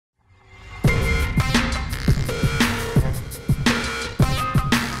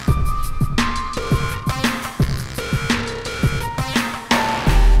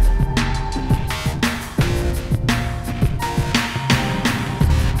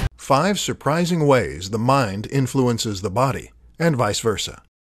5 surprising ways the mind influences the body, and vice versa.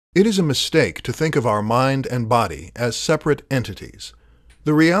 It is a mistake to think of our mind and body as separate entities.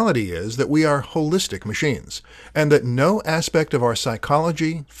 The reality is that we are holistic machines, and that no aspect of our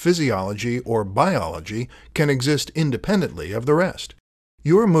psychology, physiology, or biology can exist independently of the rest.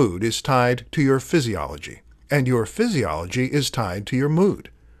 Your mood is tied to your physiology, and your physiology is tied to your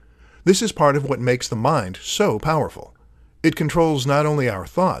mood. This is part of what makes the mind so powerful. It controls not only our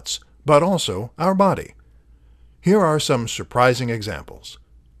thoughts, but also our body. Here are some surprising examples.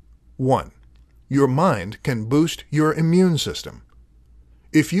 1. Your mind can boost your immune system.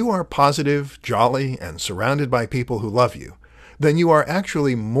 If you are positive, jolly, and surrounded by people who love you, then you are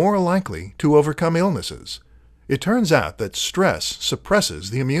actually more likely to overcome illnesses. It turns out that stress suppresses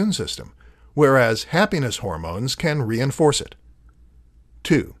the immune system, whereas happiness hormones can reinforce it.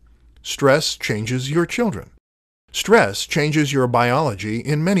 2. Stress changes your children. Stress changes your biology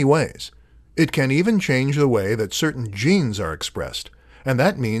in many ways. It can even change the way that certain genes are expressed, and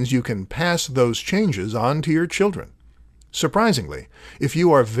that means you can pass those changes on to your children. Surprisingly, if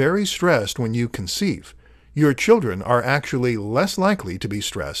you are very stressed when you conceive, your children are actually less likely to be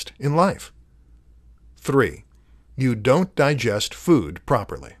stressed in life. 3. You don't digest food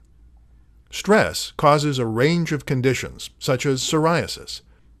properly. Stress causes a range of conditions, such as psoriasis.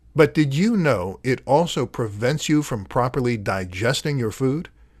 But did you know it also prevents you from properly digesting your food?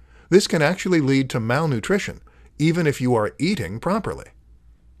 This can actually lead to malnutrition, even if you are eating properly.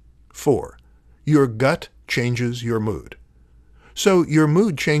 4. Your gut changes your mood. So your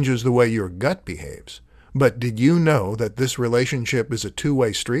mood changes the way your gut behaves. But did you know that this relationship is a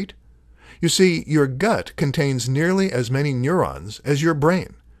two-way street? You see, your gut contains nearly as many neurons as your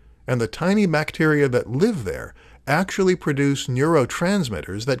brain, and the tiny bacteria that live there actually produce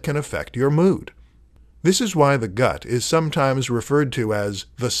neurotransmitters that can affect your mood. This is why the gut is sometimes referred to as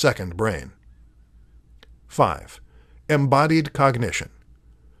the second brain. 5. Embodied cognition.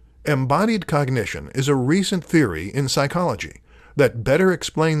 Embodied cognition is a recent theory in psychology that better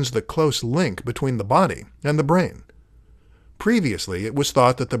explains the close link between the body and the brain. Previously, it was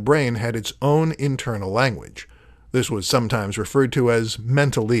thought that the brain had its own internal language. This was sometimes referred to as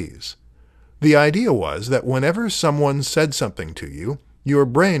mentalese. The idea was that whenever someone said something to you, your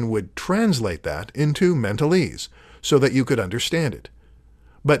brain would translate that into mentalese so that you could understand it.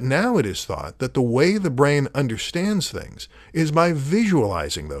 But now it is thought that the way the brain understands things is by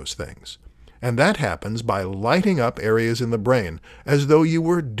visualizing those things. And that happens by lighting up areas in the brain as though you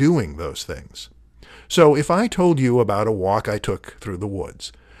were doing those things. So if I told you about a walk I took through the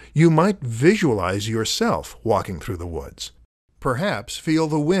woods, you might visualize yourself walking through the woods. Perhaps feel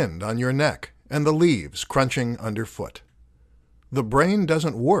the wind on your neck and the leaves crunching underfoot. The brain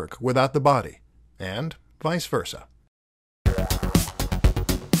doesn't work without the body, and vice versa.